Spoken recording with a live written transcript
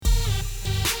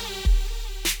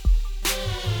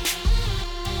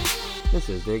This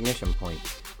is The Ignition Point,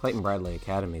 Clayton Bradley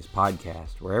Academy's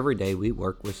podcast, where every day we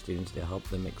work with students to help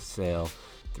them excel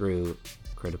through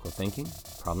critical thinking,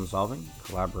 problem solving,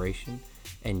 collaboration,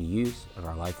 and use of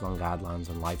our lifelong guidelines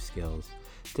and life skills.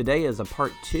 Today is a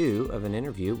part 2 of an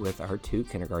interview with our 2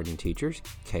 kindergarten teachers,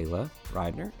 Kayla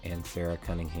Ridenour and Sarah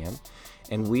Cunningham,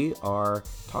 and we are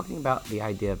talking about the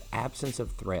idea of absence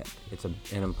of threat. It's an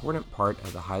important part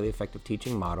of the highly effective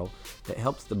teaching model that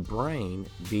helps the brain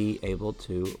be able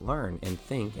to learn and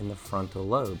think in the frontal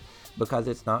lobe because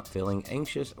it's not feeling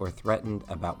anxious or threatened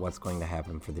about what's going to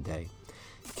happen for the day.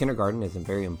 Kindergarten is a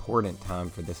very important time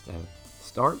for this to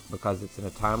start because it's in a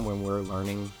time when we're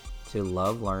learning to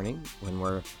love learning, when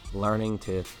we're learning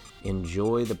to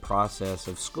enjoy the process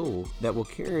of school that will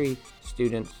carry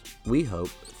students, we hope,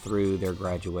 through their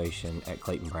graduation at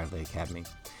Clayton Bradley Academy.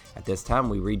 At this time,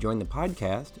 we rejoin the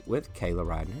podcast with Kayla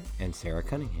Ridenour and Sarah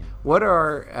Cunningham. What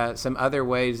are some other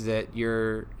ways that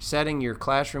you're setting your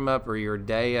classroom up or your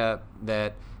day up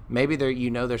that maybe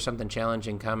there's something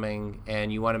challenging coming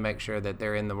and you want to make sure that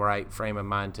they're in the right frame of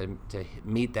mind to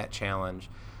meet that challenge?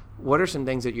 What are some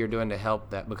things that you're doing to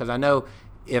help that? Because I know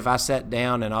if I sat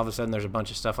down and all of a sudden there's a bunch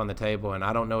of stuff on the table and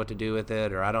I don't know what to do with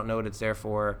it or I don't know what it's there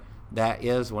for, that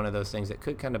is one of those things that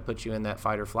could kind of put you in that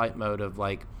fight or flight mode of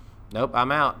like, nope,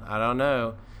 I'm out. I don't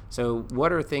know. So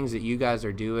what are things that you guys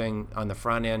are doing on the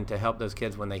front end to help those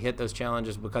kids when they hit those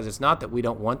challenges? Because it's not that we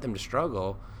don't want them to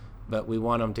struggle, but we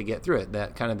want them to get through it,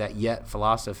 that kind of that yet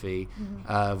philosophy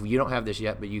of you don't have this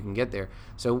yet, but you can get there.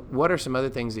 So what are some other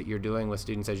things that you're doing with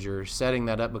students as you're setting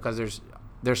that up? Because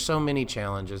there's so many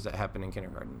challenges that happen in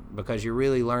kindergarten because you're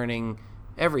really learning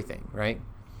everything, right?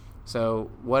 So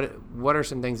what are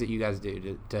some things that you guys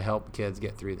do to help kids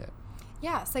get through that?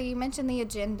 Yeah, so you mentioned the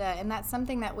agenda, and that's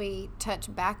something that we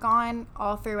touch back on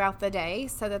all throughout the day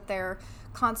so that they're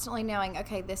constantly knowing,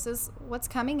 okay, this is what's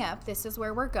coming up, this is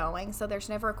where we're going, so there's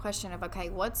never a question of,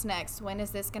 okay, what's next, when is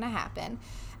this going to happen?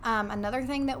 Another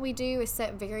thing that we do is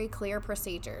set very clear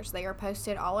procedures. They are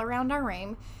posted all around our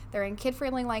room. They're in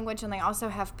kid-friendly language, and they also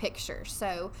have pictures.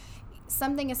 So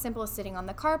something as simple as sitting on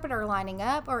the carpet or lining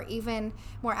up, or even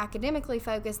more academically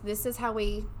focused, this is how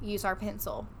we use our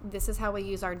pencil. This is how we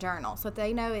use our journal. So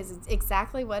they know is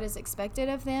exactly what is expected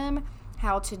of them,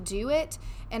 how to do it.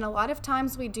 And a lot of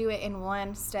times we do it in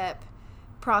one-step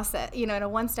process, in a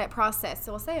one-step process.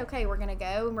 So we'll say, okay, we're going to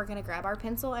go and we're going to grab our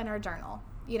pencil and our journal.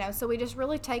 So we just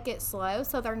really take it slow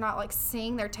so they're not like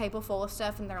seeing their table full of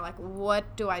stuff and they're like,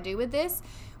 what do I do with this?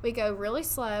 We go really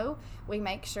slow. We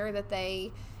make sure that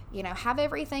they have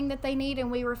everything that they need,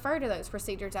 and we refer to those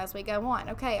procedures as we go on.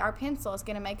 Okay, our pencil is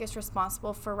going to make us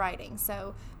responsible for writing,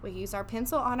 so we use our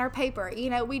pencil on our paper.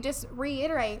 We just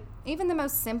reiterate even the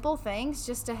most simple things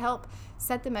just to help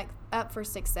set them up for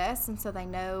success, and so they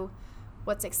know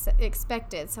what's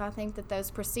expected. So I think that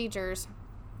those procedures,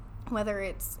 whether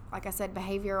it's, like I said,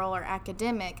 behavioral or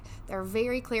academic, they're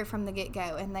very clear from the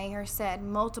get-go, and they are said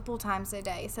multiple times a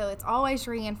day. So it's always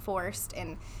reinforced,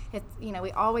 and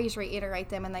we always reiterate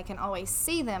them, and they can always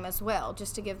see them as well,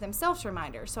 just to give themselves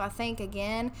reminders. So I think,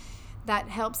 again, that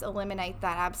helps eliminate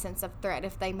that absence of threat.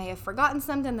 If they may have forgotten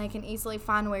something, they can easily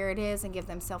find where it is and give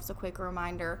themselves a quick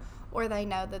reminder, or they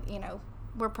know that,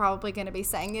 we're probably going to be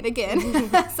saying it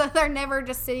again. So they're never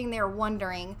just sitting there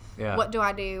wondering, what do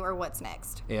I do or what's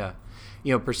next? Yeah.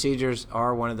 Procedures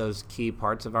are one of those key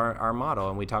parts of our model,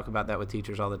 and we talk about that with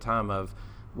teachers all the time of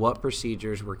what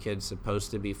procedures were kids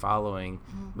supposed to be following,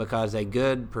 because a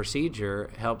good procedure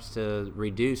helps to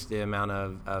reduce the amount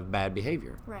of bad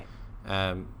behavior.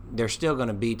 Right. There's still going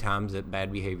to be times that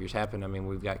bad behaviors happen. I mean,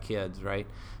 we've got kids, right?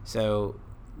 So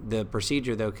the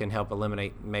procedure, though, can help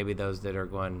eliminate maybe those that are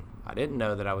going, I didn't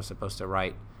know that I was supposed to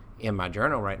write in my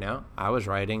journal right now. I was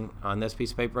writing on this piece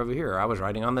of paper over here, or I was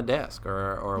writing on the desk,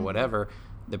 or whatever.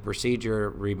 The procedure,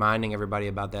 reminding everybody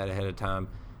about that ahead of time,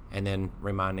 and then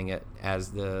reminding it as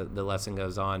the lesson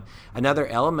goes on. Another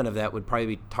element of that would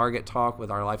probably be target talk with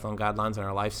our lifelong guidelines and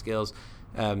our life skills.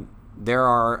 There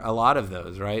are a lot of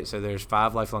those, right? So there's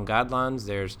 5 lifelong guidelines.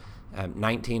 There's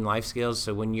 19 life skills.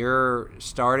 So when you're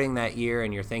starting that year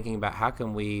and you're thinking about how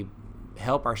can we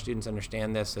help our students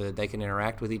understand this so that they can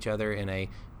interact with each other in a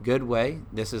good way,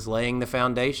 this is laying the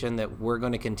foundation that we're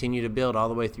going to continue to build all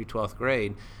the way through 12th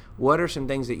grade. What are some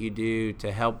things that you do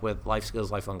to help with life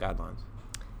skills, lifelong guidelines?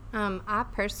 I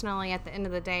personally, at the end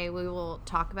of the day, we will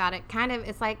talk about it.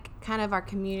 It's like kind of our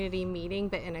community meeting,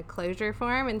 but in a closure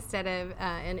form instead of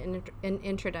an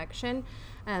introduction.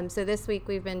 So this week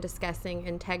we've been discussing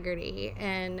integrity,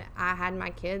 and I had my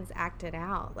kids act it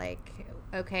out. Like,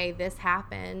 okay, this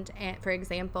happened. And for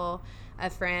example, a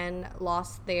friend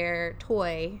lost their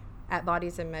toy at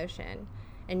Bodies in Motion,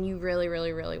 and you really,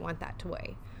 really, really want that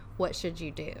toy. what should you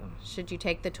do? Should you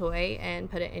take the toy and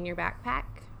put it in your backpack?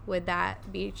 Would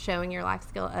that be showing your life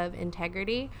skill of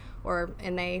integrity?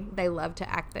 And they love to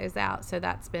act those out. So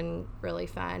that's been really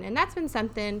fun. And that's been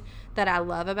something that I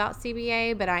love about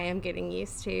CBA, but I am getting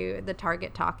used to the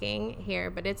target talking here.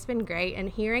 But it's been great. And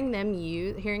hearing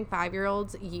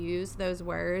 5-year-olds use those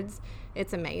words,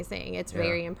 it's amazing. It's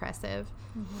very impressive.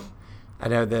 Mm-hmm. I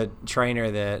know the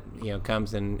trainer that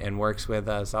comes and works with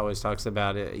us always talks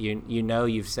about it.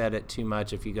 You've said it too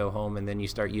much if you go home and then you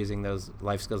start using those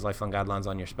life skills, lifelong guidelines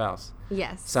on your spouse.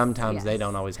 Yes. Sometimes they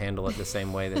don't always handle it the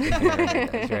same way that the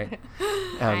parent does, right?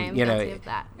 I am guilty of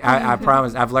that. I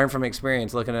promise. I've learned from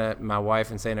experience looking at my wife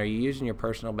and saying, "Are you using your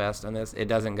personal best on this?" It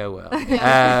doesn't go well.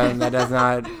 That does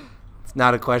not. It's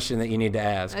not a question that you need to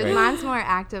ask. Right? Mine's more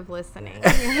active listening.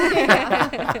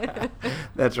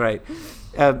 That's right.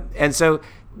 And so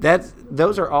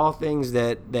those are all things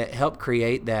that help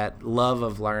create that love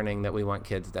of learning that we want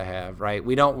kids to have, right?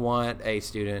 We don't want a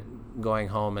student going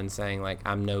home and saying, like,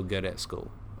 I'm no good at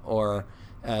school, or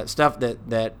stuff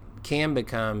that can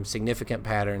become significant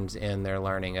patterns in their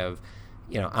learning of,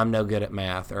 I'm no good at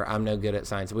math, or I'm no good at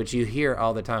science, which you hear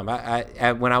all the time.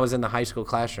 I when I was in the high school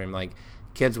classroom, like,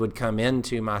 kids would come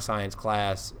into my science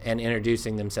class and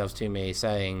introducing themselves to me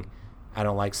saying, I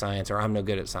don't like science, or I'm no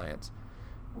good at science.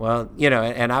 Well,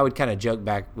 and I would kind of joke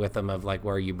back with them of like,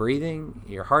 well, are you breathing?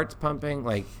 Your heart's pumping?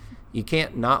 Like, you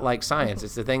can't not like science.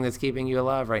 It's the thing that's keeping you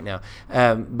alive right now.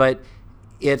 But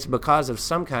it's because of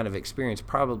some kind of experience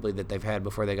probably that they've had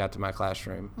before they got to my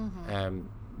classroom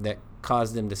that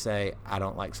caused them to say, I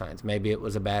don't like science. Maybe it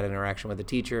was a bad interaction with a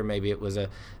teacher. Maybe it was a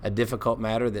difficult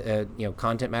matter, that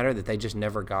content matter that they just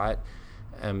never got.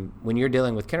 When you're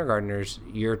dealing with kindergartners,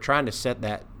 you're trying to set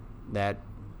that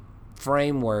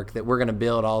framework that we're going to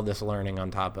build all this learning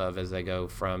on top of as they go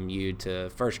from you to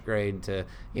first grade to,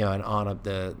 and on up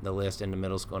the list into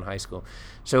middle school and high school.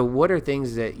 So what are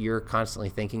things that you're constantly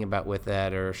thinking about with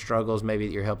that, or struggles maybe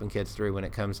that you're helping kids through when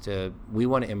it comes to, we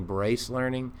want to embrace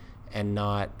learning and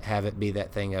not have it be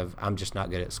that thing of, I'm just not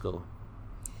good at school?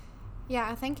 Yeah,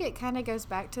 I think it kind of goes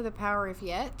back to the power of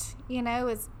yet,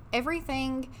 is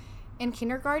everything in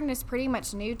kindergarten is pretty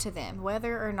much new to them,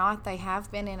 whether or not they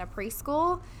have been in a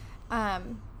preschool.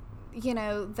 The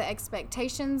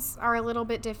expectations are a little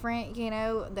bit different,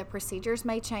 the procedures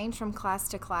may change from class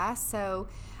to class. So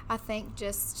I think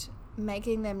just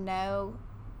making them know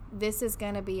this is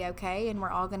going to be okay and we're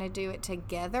all going to do it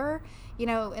together,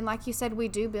 and like you said, we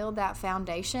do build that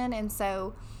foundation. And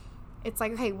so it's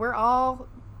like, okay, we're all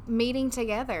meeting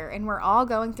together and we're all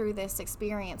going through this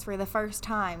experience for the first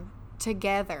time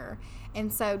together.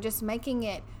 And so just making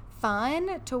it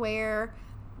fun to where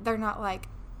they're not like,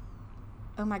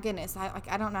 oh my goodness,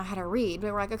 I don't know how to read.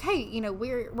 But we're like, okay,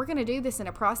 we're going to do this in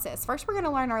a process. First, we're going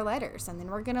to learn our letters, and then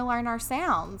we're going to learn our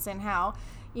sounds and how,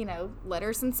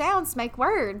 letters and sounds make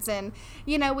words. And,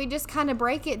 we just kind of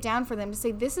break it down for them to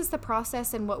see this is the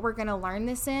process and what we're going to learn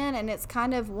this in. And it's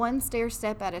kind of one stair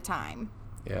step at a time.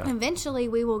 Yeah. Eventually,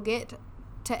 we will get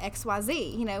to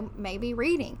XYZ, maybe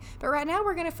reading. But right now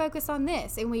we're going to focus on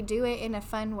this, and we do it in a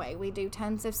fun way. We do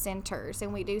tons of centers,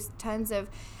 and we do tons of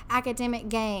academic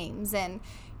games, and,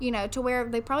 to where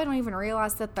they probably don't even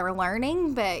realize that they're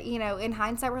learning. But, in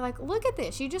hindsight, we're like, look at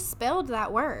this. You just spelled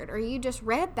that word, or you just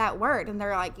read that word. And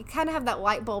they're like, you kind of have that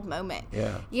light bulb moment,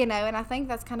 and I think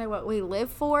that's kind of what we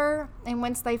live for. And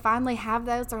once they finally have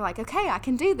those, they're like, okay, I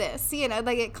can do this. They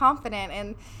get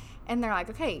confident, and they're like,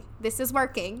 okay, this is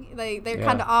working. They're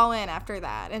kind of all in after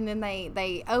that. And then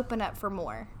they open up for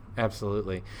more.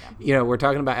 Absolutely. Yeah. We're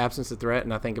talking about absence of threat,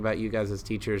 and I think about you guys as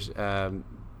teachers.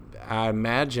 I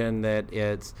imagine that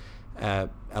it's a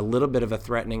little bit of a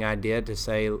threatening idea to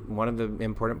say one of the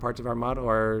important parts of our model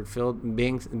are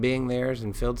being theirs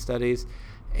and field studies,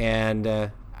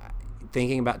 and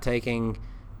thinking about taking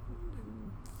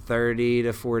 30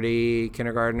 to 40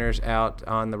 kindergartners out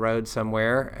on the road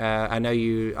somewhere. I know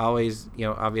you always,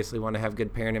 obviously want to have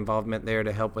good parent involvement there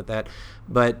to help with that.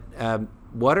 But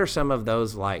what are some of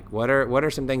those like? What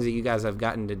are some things that you guys have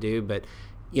gotten to do? But,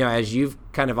 as you've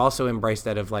kind of also embraced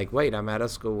that of like, wait, I'm at a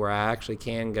school where I actually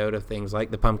can go to things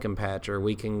like the pumpkin patch, or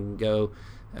we can go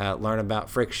learn about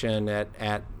friction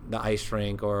at the ice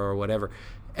rink or whatever.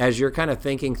 As you're kind of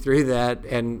thinking through that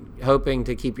and hoping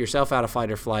to keep yourself out of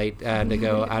fight or flight to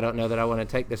go, I don't know that I want to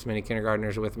take this many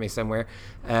kindergartners with me somewhere.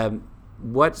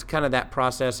 What's kind of that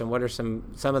process, and what are some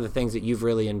of the things that you've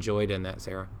really enjoyed in that,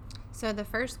 Sarah? So the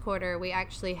first quarter, we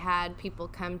actually had people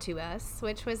come to us,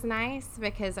 which was nice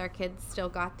because our kids still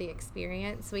got the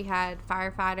experience. We had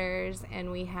firefighters,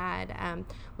 and we had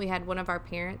one of our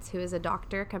parents who is a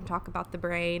doctor come talk about the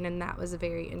brain, and that was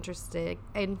very interesting.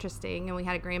 And we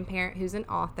had a grandparent who's an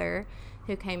author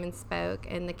who came and spoke,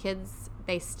 and the kids,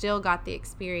 they still got the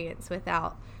experience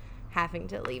without having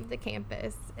to leave the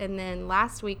campus. And then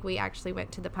last week we actually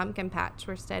went to the pumpkin patch.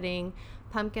 We're studying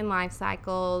pumpkin life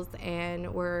cycles,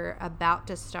 and we're about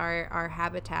to start our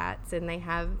habitats, and they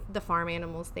have the farm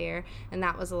animals there, and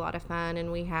that was a lot of fun.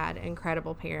 And we had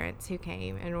incredible parents who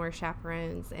came and were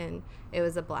chaperones, and it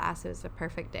was a blast. It was a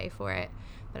perfect day for it.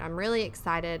 But I'm really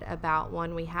excited about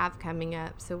one we have coming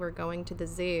up. So we're going to the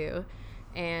zoo,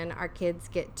 and our kids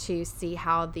get to see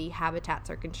how the habitats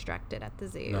are constructed at the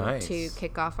zoo to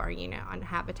kick off our unit on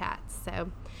habitats.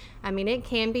 So, I mean, it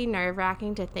can be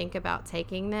nerve-wracking to think about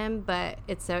taking them, but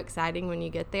it's so exciting when you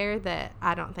get there that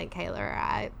I don't think Kayla or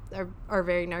I are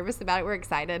very nervous about it. We're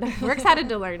excited. We're excited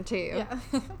to learn, too.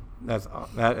 Yeah.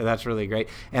 That's really great.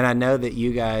 And I know that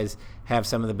you guys have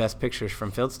some of the best pictures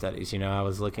from field studies. You know, I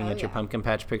was looking at your pumpkin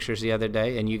patch pictures the other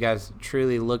day, and you guys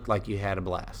truly looked like you had a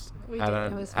blast.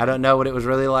 I don't know what it was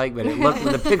really like, but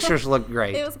the pictures looked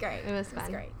great. It was great. It was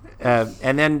fun. It was great.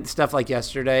 And then stuff like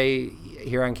yesterday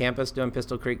here on campus doing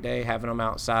Pistol Creek Day, having them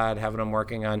outside, having them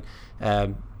working on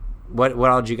what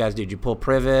all did you guys do? Did you pull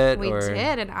privet? We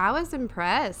did, and I was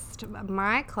impressed.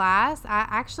 My class, I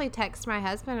actually texted my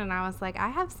husband, and I was like, I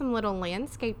have some little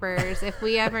landscapers if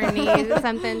we ever need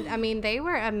something. I mean, they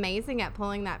were amazing at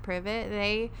pulling that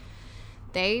privet.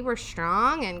 They were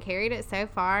strong and carried it so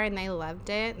far, and they loved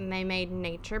it. And they made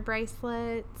nature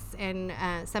bracelets, and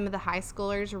some of the high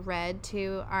schoolers read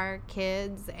to our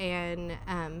kids, and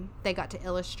they got to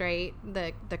illustrate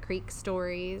the creek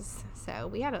stories. So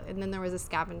we had and then there was a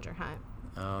scavenger hunt.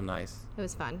 Oh, nice. It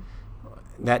was fun.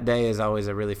 That day is always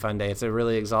a really fun day. It's a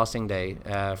really exhausting day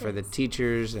for the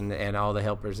teachers and all the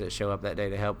helpers that show up that day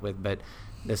to help with, but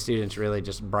the students really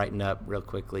just brighten up real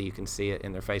quickly. You can see it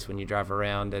in their face when you drive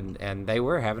around, and they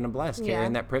were having a blast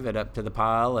carrying that privet up to the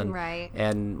pile,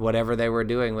 and whatever they were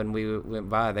doing when we went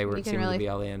by, they were seeming really to be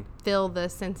all in. Feel the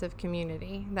sense of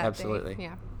community that Absolutely. day.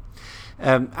 Yeah.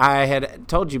 I had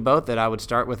told you both that I would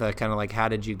start with a kind of like, how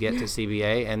did you get to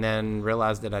CBA, and then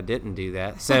realized that I didn't do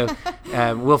that. So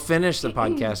we'll finish the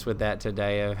podcast with that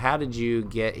today of how did you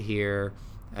get here,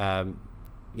 in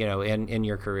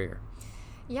your career?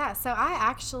 Yeah, so I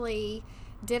actually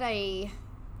did a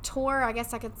tour, I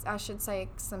guess I should say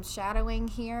some shadowing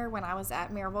here when I was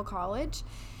at Maryville College.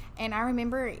 And I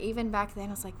remember even back then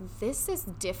I was like, this is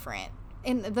different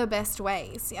in the best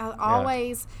ways. I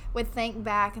always would think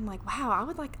back and like, wow,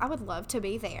 I would love to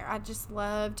be there. I just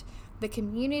loved the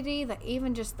community,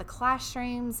 even just the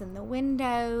classrooms and the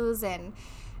windows, and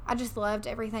I just loved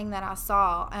everything that I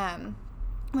saw.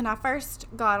 When I first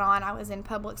got on, I was in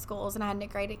public schools, and I had a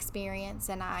great experience.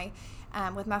 And I,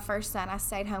 with my first son, I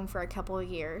stayed home for a couple of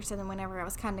years. And then whenever I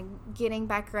was kind of getting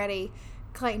back ready,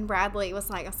 Clayton Bradley was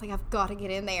like, I've got to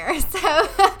get in there. So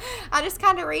I just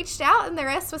kind of reached out, and the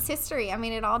rest was history. I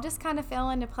mean, it all just kind of fell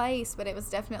into place, but it was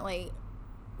definitely,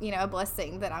 a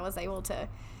blessing that I was able to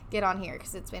get on here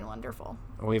because it's been wonderful.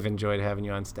 We've enjoyed having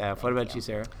you on staff. What about you,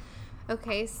 Sarah?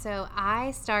 Okay, so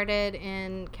I started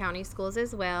in county schools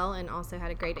as well, and also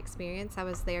had a great experience. I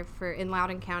was there in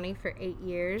Loudoun County for 8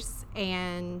 years,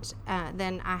 and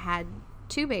then I had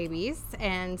 2 babies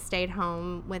and stayed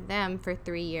home with them for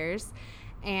 3 years.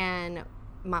 And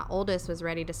my oldest was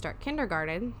ready to start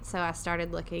kindergarten, so I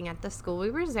started looking at the school we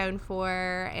were zoned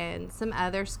for and some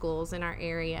other schools in our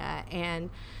area, and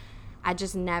I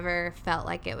just never felt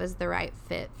like it was the right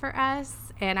fit for us.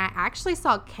 And I actually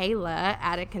saw Kayla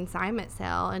at a consignment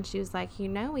sale, and she was like,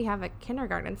 we have a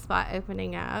kindergarten spot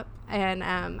opening up. And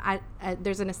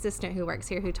there's an assistant who works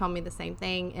here who told me the same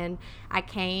thing. And I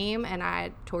came and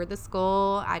I toured the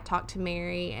school. I talked to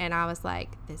Mary, and I was like,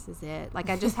 this is it. Like,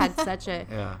 I just had such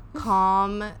a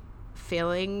calm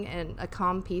feeling and a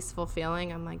calm, peaceful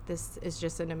feeling. I'm like, this is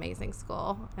just an amazing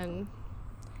school. And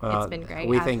it's been great.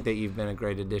 We think that you've been a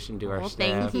great addition to our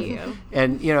staff. Thank you.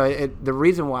 And, the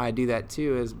reason why I do that,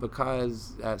 too, is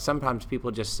because sometimes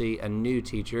people just see a new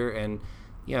teacher and,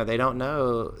 they don't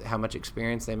know how much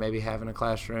experience they maybe have in a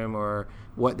classroom or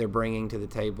what they're bringing to the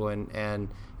table. And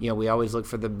we always look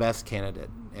for the best candidate.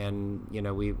 And,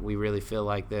 we really feel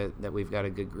like that we've got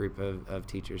a good group of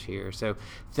teachers here. So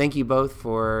thank you both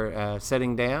for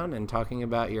sitting down and talking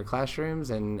about your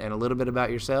classrooms and a little bit about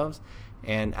yourselves.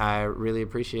 And I really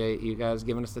appreciate you guys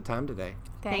giving us the time today.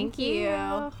 Thank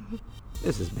you.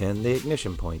 This has been The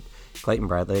Ignition Point, Clayton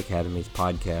Bradley Academy's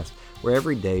podcast, where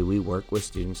every day we work with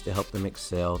students to help them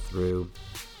excel through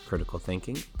critical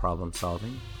thinking, problem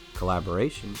solving,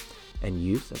 collaboration, and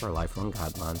use of our lifelong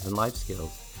guidelines and life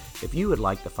skills. If you would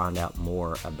like to find out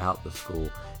more about the school,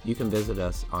 you can visit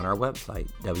us on our website,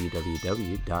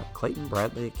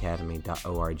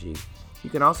 www.claytonbradleyacademy.org. You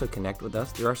can also connect with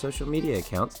us through our social media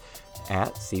accounts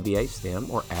at CBA STEM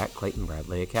or at Clayton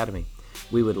Bradley Academy.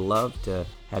 We would love to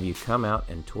have you come out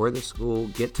and tour the school,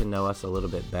 get to know us a little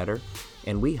bit better,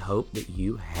 and we hope that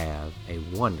you have a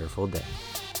wonderful day.